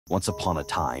Once upon a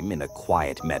time, in a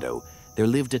quiet meadow, there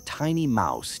lived a tiny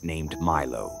mouse named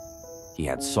Milo. He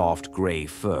had soft gray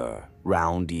fur,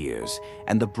 round ears,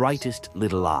 and the brightest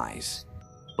little eyes.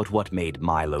 But what made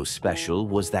Milo special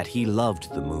was that he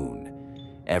loved the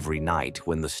moon. Every night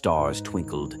when the stars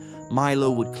twinkled,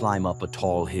 Milo would climb up a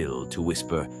tall hill to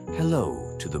whisper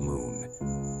hello to the moon.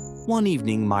 One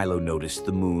evening, Milo noticed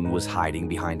the moon was hiding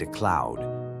behind a cloud.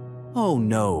 "Oh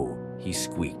no," he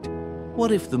squeaked.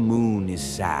 "What if the moon is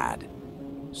sad?"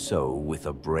 So, with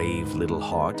a brave little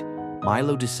heart,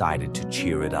 Milo decided to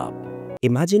cheer it up.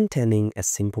 Imagine turning a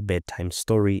simple bedtime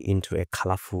story into a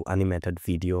colorful animated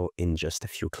video in just a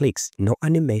few clicks. No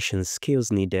animation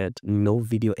skills needed, no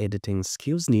video editing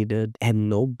skills needed, and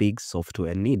no big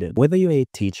software needed. Whether you're a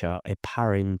teacher, a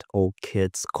parent, or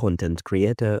kids content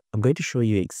creator, I'm going to show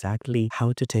you exactly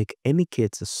how to take any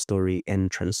kid's story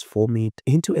and transform it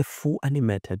into a full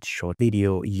animated short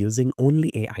video using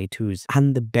only AI tools.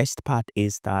 And the best part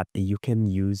is that you can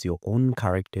use your own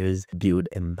characters, build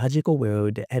a magical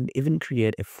world, and even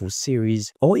create a full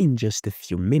series all in just a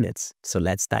few minutes. So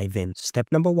let's dive in. Step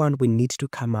number one, we need to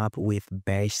come up with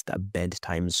best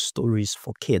bedtime stories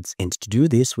for kids. And to do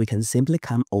this, we can simply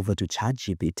come over to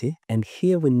ChatGPT, and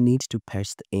here we need to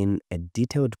paste in a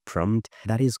detailed prompt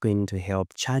that is going to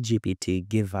help ChatGPT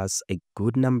give us a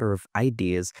good number of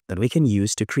ideas that we can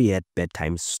use to create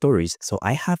bedtime stories. So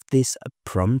I have this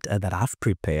prompt that I've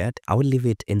prepared. I will leave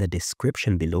it in the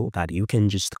description below that you can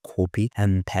just copy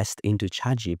and paste into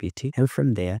ChatGPT. And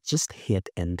from there, just hit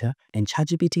enter, and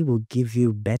ChatGPT will give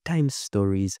you bedtime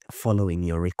stories following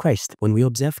your request. When we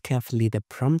observe carefully, the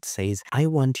prompt says, I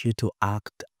want you to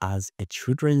act as a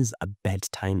children's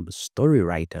bedtime story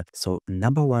writer. So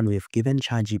number one, we've given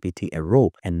ChatGPT a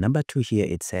role, and number two here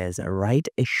it says write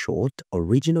a short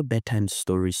original bedtime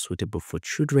story suitable for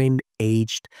children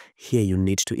aged. Here you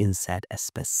need to insert a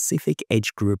specific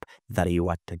age group that you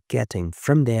are targeting.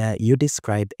 From there, you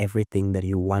describe everything that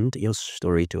you want your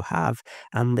story to have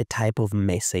and the type of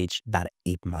message that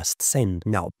it must send.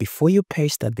 Now, before you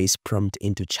paste this prompt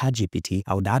into ChatGPT,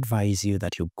 I would advise you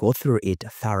that you go through it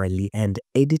thoroughly and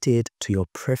edit it to your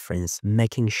preference,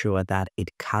 making sure that it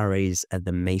carries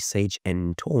the message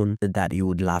and tone that you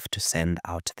would love to send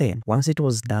out there. Once it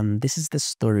was done, this is the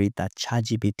story that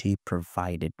ChatGPT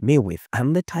provided me with,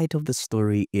 and the title of the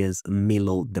story is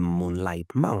Milo the Moonlight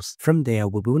Mouse. From there,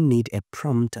 we will need a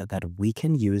prompt that we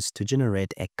can use to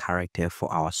generate a character for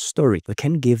our story. We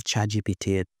can give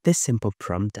ChatGPT this simple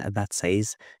prompt that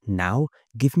says, now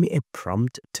give me a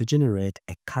prompt to generate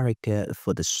a character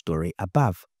for the story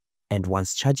above. And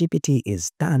once ChatGPT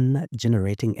is done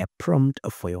generating a prompt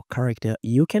for your character,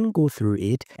 you can go through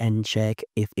it and check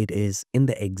if it is in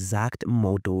the exact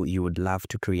model you would love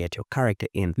to create your character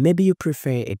in. Maybe you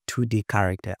prefer a 2D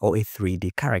character or a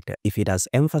 3D character. If it has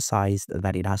emphasized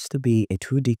that it has to be a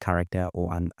 2D character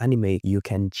or an anime, you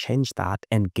can change that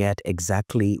and get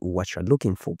exactly what you're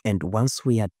looking for. And once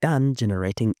we are done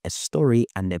generating a story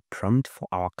and a prompt for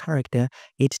our character,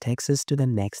 it takes us to the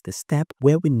next step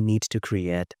where we need to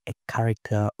create a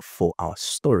character for our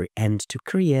story. And to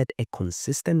create a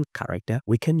consistent character,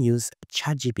 we can use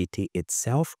ChatGPT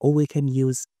itself, or we can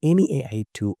use any AI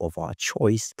tool of our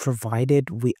choice,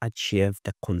 provided we achieve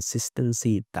the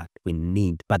consistency that we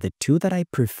need. But the tool that I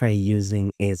prefer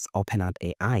using is OpenArt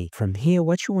AI. From here,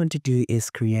 what you want to do is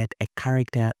create a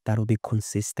character that will be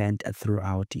consistent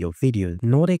throughout your video,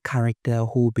 not a character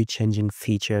who will be changing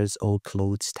features or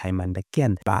clothes time and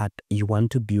again, but you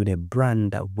want to build a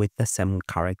brand with the same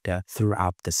character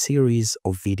throughout the series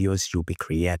of videos you'll be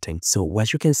creating. So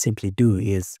what you can simply do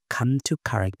is come to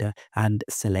character and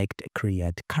select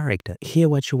create character. Here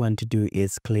what you want to do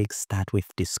is click start with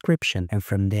description, and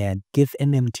from there give a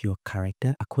name to your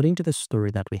character. According to the story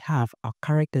that we have, our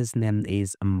character's name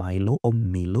is Milo or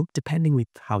Milo, depending with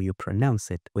how you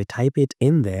pronounce it. We type it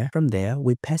in there. From there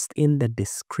we paste in the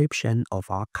description of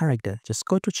our character. Just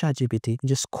go to ChatGPT,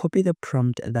 just copy the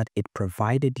prompt that it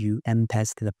provided you and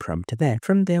paste the prompt there.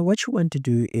 From there, what you want to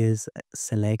do is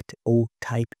select or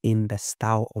type in the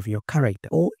style of your character,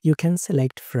 or you can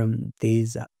select from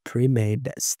these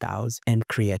pre-made styles and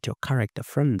create your character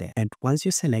from there. And once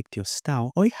you select your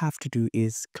style, all you have to do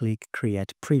is click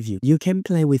create preview. You can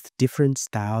play with different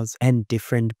styles and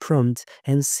different prompts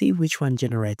and see which one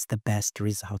generates the best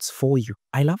results for you.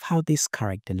 I love how this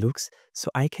character looks, so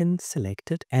I can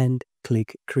select it and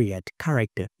click create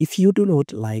character. If you do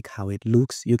not like how it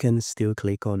looks, you can still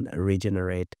click on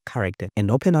regenerate character, and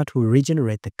OpenArt will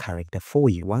regenerate the character for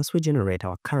you. Once we generate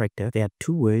our character, there are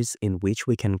two ways in which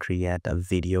we can create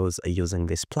videos using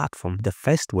this platform. The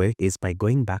first way is by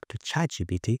going back to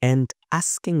ChatGPT and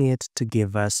asking it to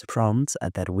give us prompts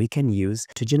that we can use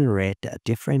to generate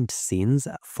different scenes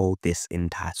for this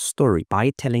entire story.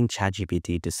 By telling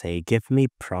ChatGPT to say, give me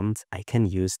prompts I can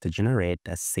use to generate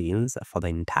scenes for the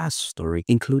entire story,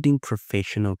 including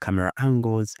professional camera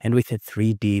angles and with a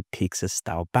 3D pixel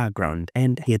style background,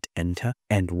 and hit enter.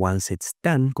 And once it's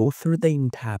done, go through the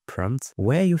entire prompts.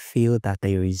 Where you feel that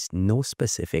there is no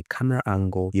specific camera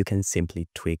angle, you can simply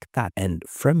tweak that. And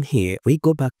from here, we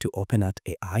go back to OpenArt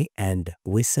AI and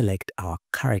we select our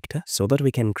character so that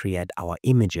we can create our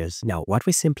images. Now, what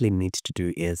we simply need to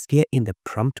do is here in the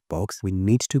prompt box, we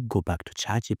need to go back to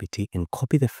ChatGPT and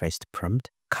copy the first prompt,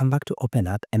 come back to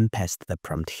OpenArt and paste the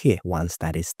prompt here. Once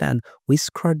that is done, we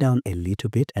scroll down a little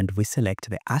bit and we select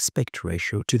the aspect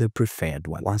ratio to the preferred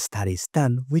one. Once that is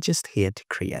done, we just hit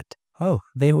create. Oh,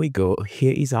 there we go.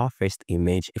 Here is our first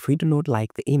image. If we do not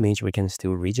like the image, we can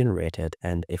still regenerate it.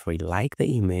 And if we like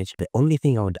the image, the only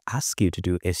thing I would ask you to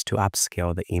do is to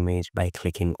upscale the image by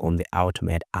clicking on the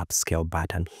Automate Upscale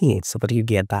button here so that you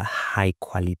get that high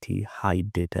quality, high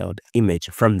detailed image.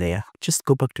 From there, just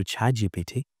go back to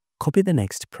ChatGPT, copy the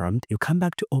next prompt, you come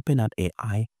back to OpenArt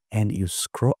AI, and you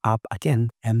scroll up again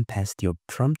and paste your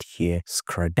prompt here,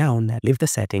 scroll down, leave the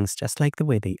settings just like the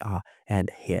way they are,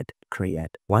 and hit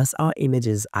create. Once our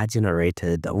images are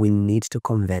generated, we need to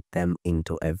convert them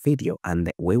into a video, and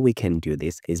the way we can do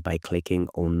this is by clicking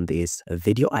on this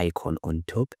video icon on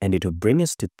top, and it will bring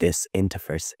us to this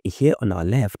interface. Here on our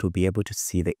left, we'll be able to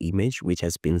see the image which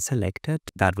has been selected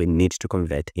that we need to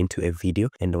convert into a video,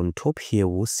 and on top here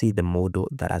we'll see the model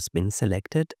that has been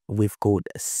selected. We've got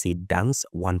Seed Dance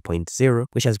 1.0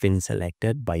 which has been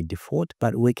selected by default,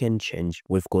 but we can change.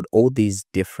 We've got all these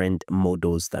different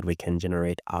models that we can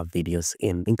generate our videos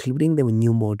in, including the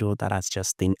new model that has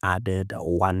just been added,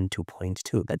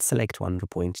 1.2.2. Let's select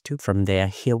 1.2. From there,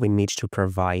 here we need to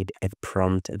provide a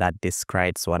prompt that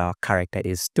describes what our character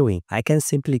is doing. I can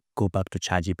simply go back to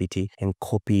ChatGPT and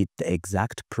copy the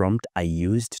exact prompt I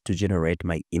used to generate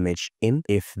my image in.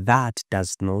 If that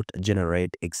does not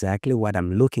generate exactly what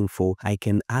I'm looking for, I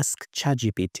can ask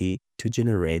ChatGPT to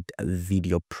generate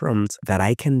video prompts that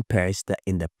I can paste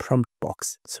in the prompt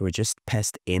box. So we just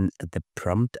paste in the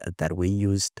prompt that we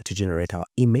used to generate our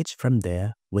image. From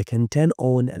there, we can turn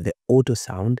on the auto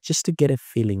sound just to get a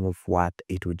feeling of what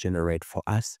it will generate for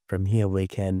us. From here, we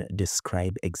can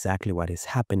describe exactly what is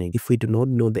happening. If we do not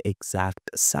know the exact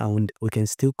sound, we can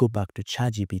still go back to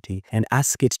ChatGPT and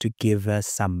ask it to give us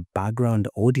some background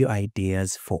audio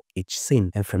ideas for each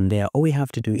scene. And from there, all we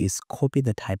have to do is copy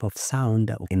the type of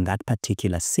sound in that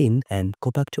particular scene and go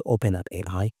back to OpenArt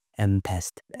AI and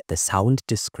paste the sound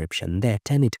description there,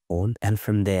 turn it on, and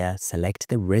from there select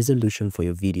the resolution for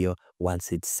your video.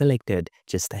 Once it's selected,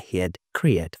 just hit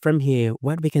create. From here,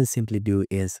 what we can simply do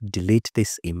is delete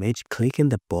this image, click in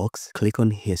the box, click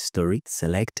on history,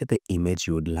 select the image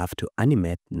you would love to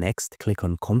animate. Next, click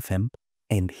on confirm.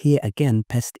 And here again,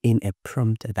 paste in a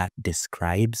prompt that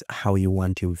describes how you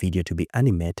want your video to be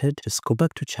animated. Just go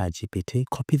back to ChatGPT,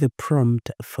 copy the prompt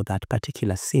for that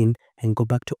particular scene, and go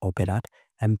back to OpenArt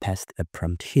and paste a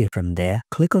prompt here. From there,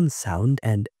 click on sound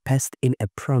and paste in a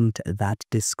prompt that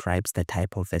describes the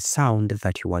type of the sound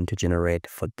that you want to generate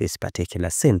for this particular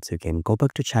scene. So you can go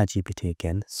back to ChatGPT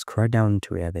again, scroll down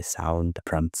to where the sound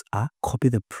prompts are, copy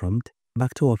the prompt,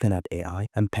 back to OpenArt AI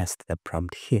and paste the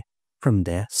prompt here. From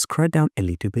there, scroll down a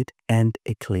little bit and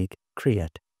click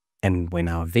create. And when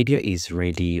our video is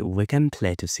ready, we can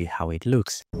play to see how it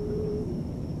looks.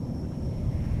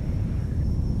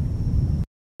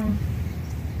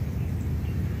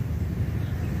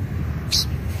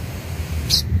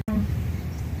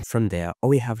 From there,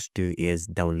 all we have to do is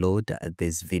download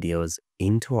these videos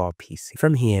into our PC.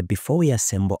 From here, before we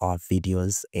assemble our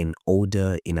videos in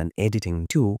order in an editing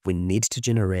tool, we need to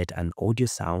generate an audio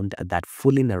sound that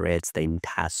fully narrates the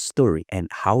entire story. And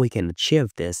how we can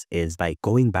achieve this is by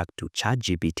going back to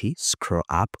ChatGPT, scroll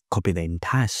up, copy the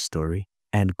entire story,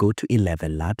 and go to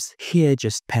ElevenLabs. Here,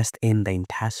 just paste in the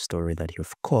entire story that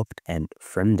you've copied, and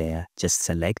from there, just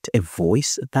select a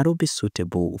voice that will be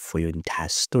suitable for your entire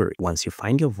story. Once you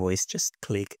find your voice, just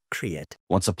click create.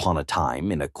 Once upon a time,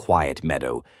 in a quiet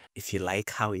meadow. If you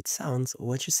like how it sounds,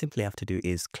 what you simply have to do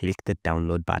is click the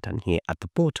download button here at the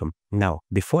bottom. Now,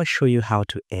 before I show you how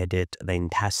to edit the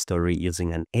entire story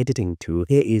using an editing tool,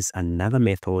 here is another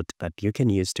method that you can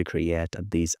use to create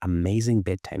these amazing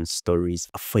bedtime stories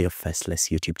for your faceless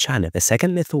YouTube channel. The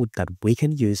second method that we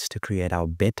can use to create our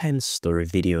bedtime story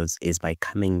videos is by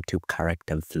coming to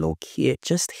character vlog here.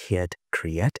 Just hit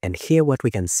create, and here what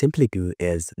we can simply do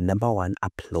is number one,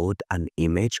 upload an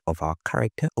image of our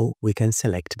character, or we can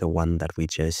select the one that we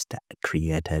just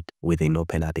created within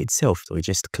OpenArt itself. So we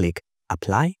just click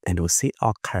apply, and we'll see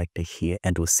our character here,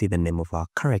 and we'll see the name of our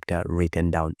character written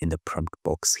down in the prompt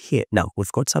box here. Now,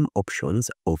 we've got some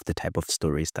options of the type of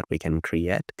stories that we can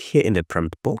create here in the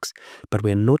prompt box, but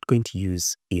we're not going to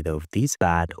use either of these.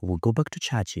 But we'll go back to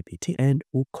ChatGPT and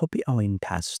we'll copy our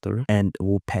entire story and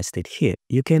we'll paste it here.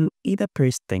 You can either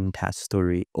paste the entire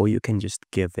story or you can just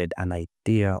give it an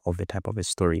idea of the type of a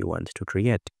story you want to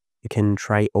create. You can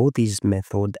try all these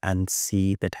methods and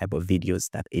see the type of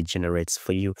videos that it generates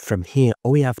for you. From here,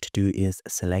 all we have to do is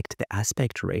select the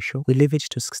aspect ratio. We leave it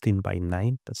to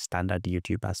 16:9, the standard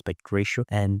YouTube aspect ratio.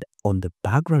 And on the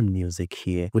background music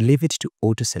here, we leave it to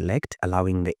auto select,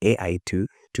 allowing the AI to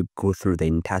go through the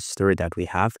entire story that we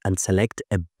have and select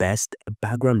a best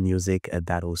background music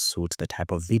that will suit the type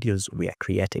of videos we are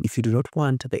creating. If you do not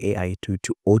want the AI to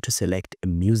auto select a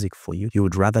music for you, you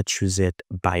would rather choose it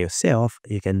by yourself,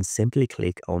 you can simply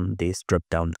click on this drop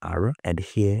down arrow, and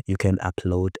here you can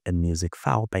upload a music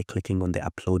file by clicking on the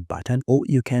upload button, or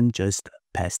you can just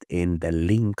paste in the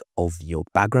link of your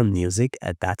background music.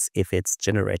 That's if it's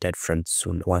generated from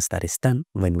soon. Once that is done,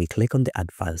 when we click on the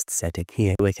advanced setting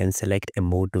here, we can select a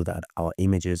module that our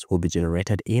images will be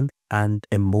generated in and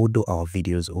a module our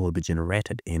videos will be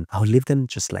generated in. I'll leave them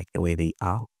just like the way they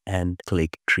are and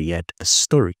click create a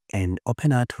story, and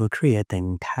OpenArt will create the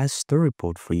entire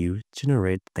storyboard for you,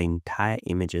 generate the entire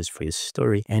images for your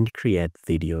story, and create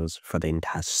videos for the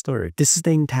entire story. This is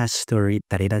the entire story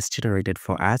that it has generated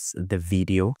for us, the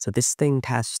video. So this is the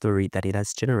entire story that it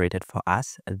has generated for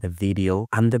us, the video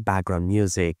and the background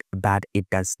music, but it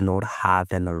does not have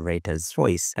the narrator's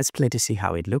voice. Let's play to see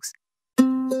how it looks.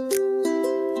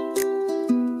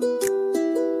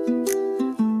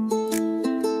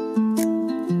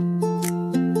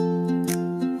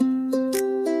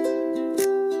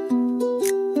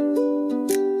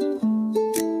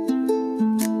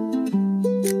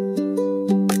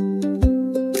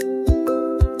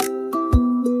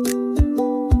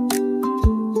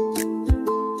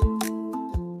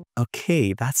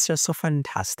 Okay, that's just so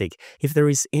fantastic. If there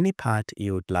is any part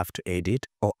you would love to edit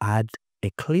or add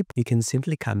a clip, you can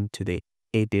simply come to the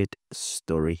edit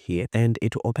story here and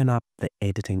it will open up the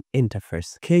editing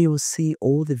interface. Here you'll see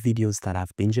all the videos that have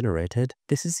been generated.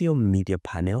 This is your media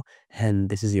panel and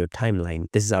this is your timeline.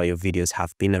 This is how your videos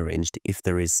have been arranged. If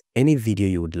there is any video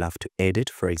you would love to edit,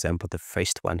 for example the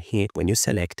first one here, when you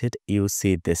select it, you'll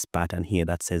see this button here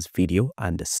that says video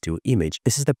and still image.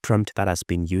 This is the prompt that has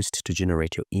been used to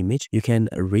generate your image. You can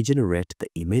regenerate the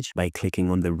image by clicking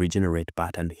on the regenerate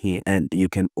button here, and you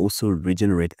can also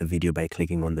regenerate a video by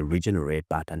clicking on the regenerate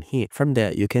button here. From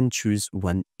there, you can choose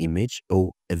one image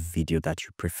or a video that you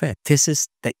prefer. This is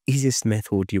the easiest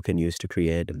method you can use to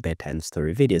create bedtime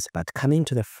story videos. But coming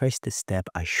to the first step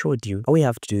I showed you, all we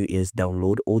have to do is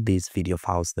download all these video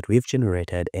files that we've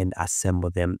generated and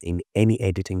assemble them in any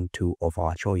editing tool of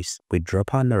our choice. We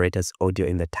drop our narrator's audio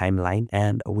in the timeline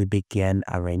and we begin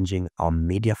arranging our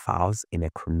media files in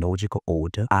a chronological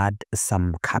order, add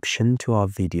some caption to our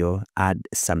video, add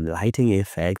some lighting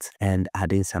effects, and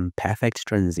adding some perfect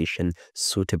transition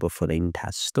suitable for the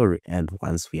entire story. And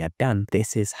once we are done,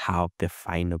 this is how the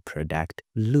final product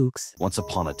looks. Once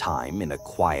upon a time, in a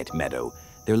quiet meadow,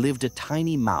 there lived a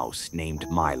tiny mouse named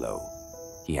Milo.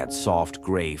 He had soft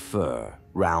gray fur,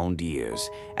 round ears,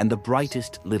 and the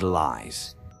brightest little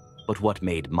eyes. But what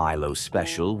made Milo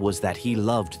special was that he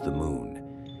loved the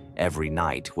moon. Every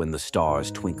night when the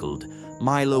stars twinkled,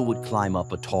 Milo would climb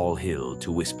up a tall hill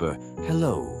to whisper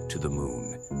hello to the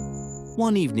moon.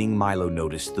 One evening, Milo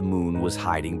noticed the moon was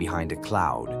hiding behind a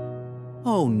cloud.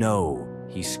 "Oh no,"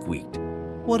 he squeaked.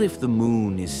 "What if the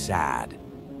moon is sad?"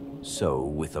 So,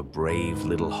 with a brave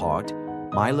little heart,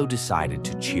 Milo decided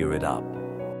to cheer it up.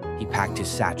 He packed his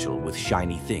satchel with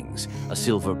shiny things, a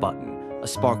silver button, a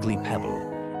sparkly pebble,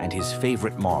 and his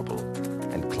favorite marble,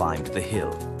 and climbed the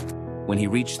hill. When he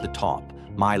reached the top,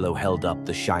 Milo held up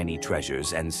the shiny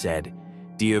treasures and said,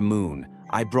 "Dear moon,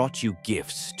 I brought you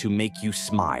gifts to make you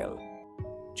smile."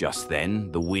 Just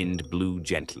then, the wind blew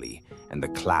gently, and the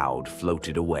cloud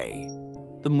floated away.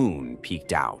 The moon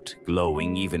peeked out,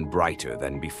 glowing even brighter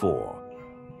than before.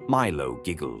 Milo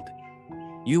giggled.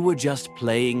 "You were just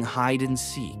playing hide and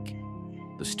seek."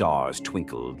 The stars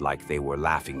twinkled like they were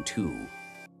laughing too.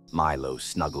 Milo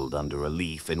snuggled under a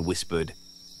leaf and whispered,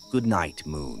 "Good night,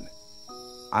 moon.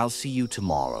 I'll see you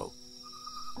tomorrow."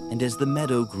 And as the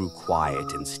meadow grew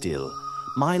quiet and still,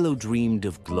 Milo dreamed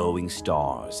of glowing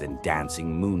stars and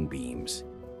dancing moonbeams.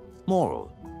 Moral: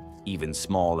 even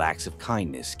small acts of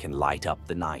kindness can light up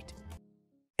the night.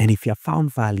 And if you have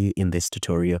found value in this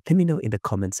tutorial, let me know in the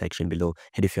comment section below.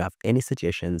 And if you have any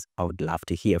suggestions, I would love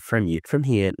to hear from you. From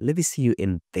here, let me see you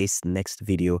in this next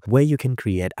video where you can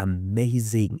create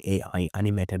amazing AI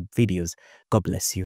animated videos. God bless you.